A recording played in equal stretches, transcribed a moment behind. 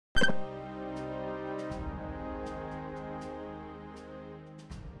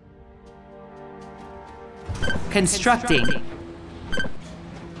Constructing.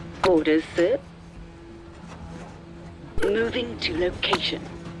 Orders, sir. Moving to location.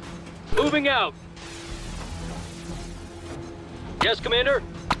 Moving out. Yes, Commander?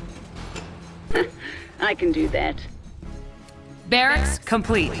 I can do that. Barracks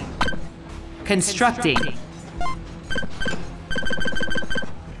complete. Constructing.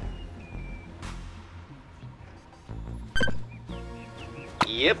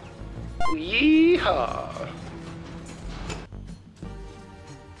 Yep. Yeehaw.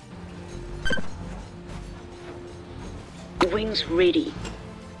 Wings ready.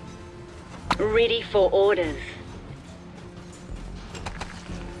 Ready for orders.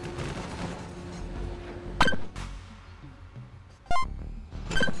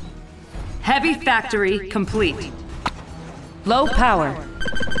 Heavy factory complete. Low power.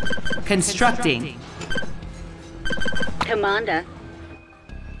 Constructing. Commander.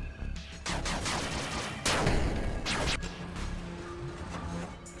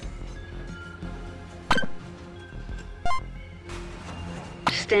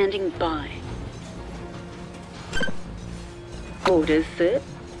 Standing by. Orders, sir.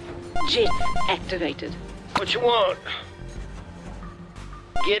 Jets activated. What you want?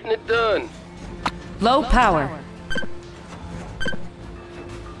 Getting it done. Low power.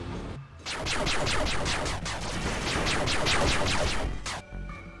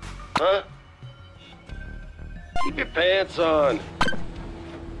 Huh? Keep your pants on.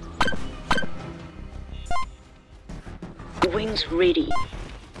 Wings ready.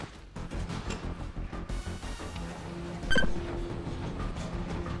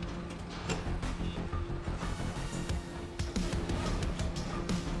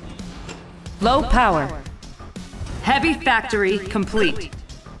 Low power. Heavy factory complete.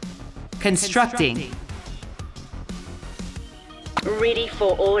 Constructing. Ready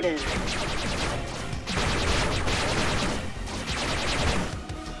for orders.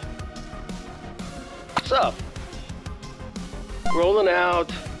 What's up? Rolling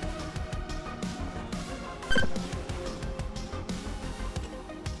out.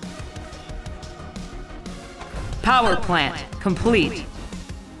 Power plant complete.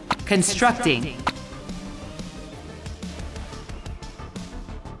 Constructing.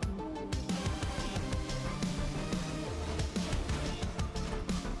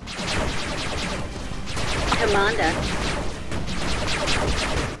 Commander.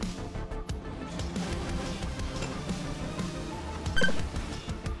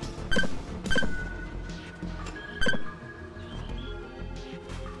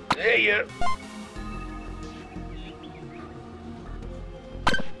 Hey, ya.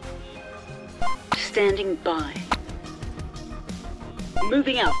 Standing by.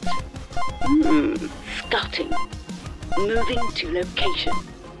 Moving out. Scouting. Moving to location.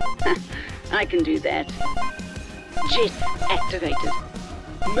 I can do that. Jets activated.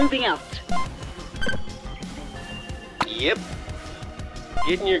 Moving out. Yep.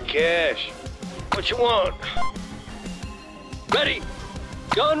 Getting your cash. What you want? Ready.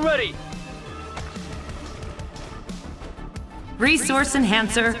 Gun ready. Resource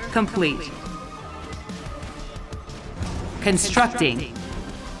enhancer complete. Constructing.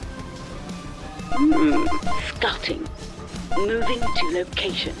 Scouting. Moving to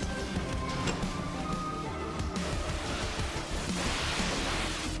location.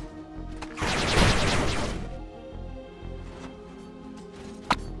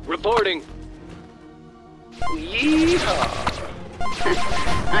 Reporting. Yeehaw.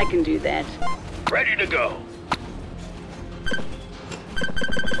 I can do that. Ready to go.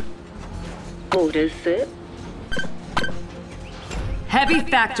 Orders, sir. Heavy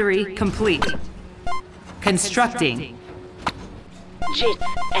factory complete. Constructing. Jets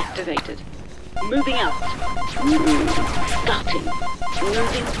activated. Moving out. Scouting.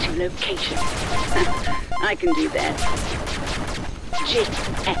 Moving to location. I can do that. Jets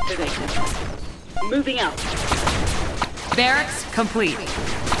activated. Moving out. Barracks complete.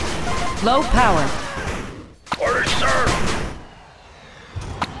 Low power. Orders, sir.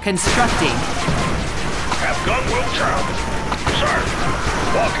 Constructing. Have gun will travel. Sir.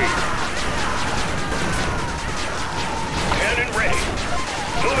 Walking. Cannon ready.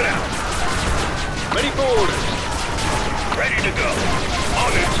 Moving out. Ready for orders. Ready to go.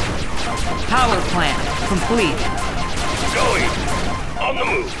 On it. Power plant complete. Going. On the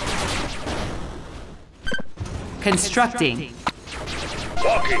move. Constructing.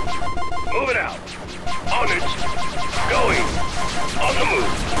 Walking. Moving out. On it. Going. On the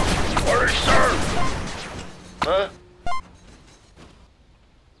move. Orders, sir. Huh?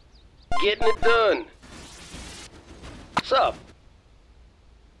 Getting it done. What's up?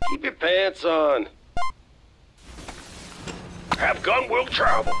 Keep your pants on. Have gun will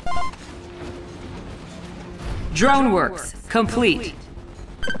travel. Drone works complete.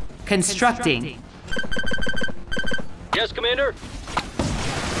 Constructing. Yes, Commander.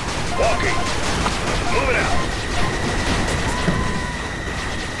 Walking. Moving out.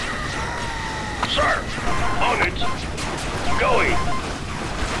 Sir, on it. Going.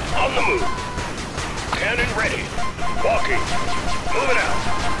 On the move. Cannon ready. Walking. Moving out.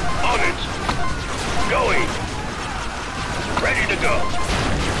 On it. Going. Ready to go.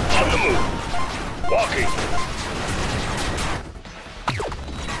 On the move. Walking.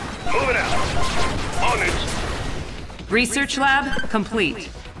 Moving out. On it. Research lab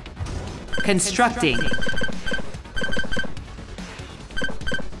complete. Constructing.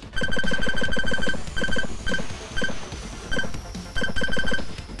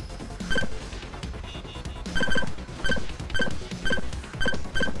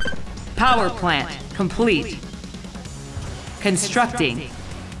 Power plant complete. Constructing.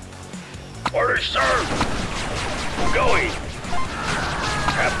 Orders, sir. Going.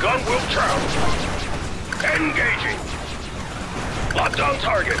 Have gun will travel. Engaging. Locked on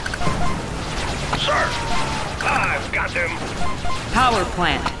target. Sir, I've got them. Power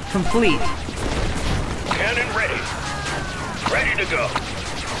plant complete. Cannon ready. Ready to go.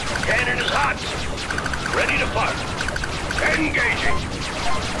 Cannon is hot. Ready to fire. Engaging.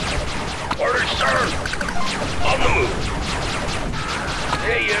 Orders, sir. On the move.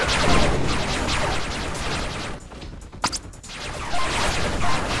 Hey,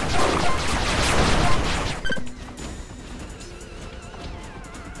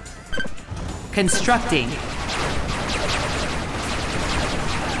 Constructing.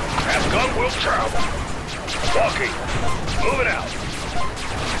 Have gun will travel. Walking. Moving out.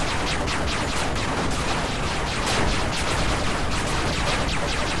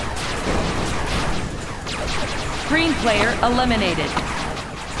 Green player eliminated.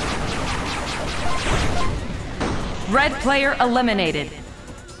 Red player eliminated.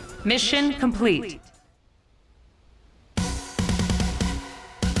 Mission complete.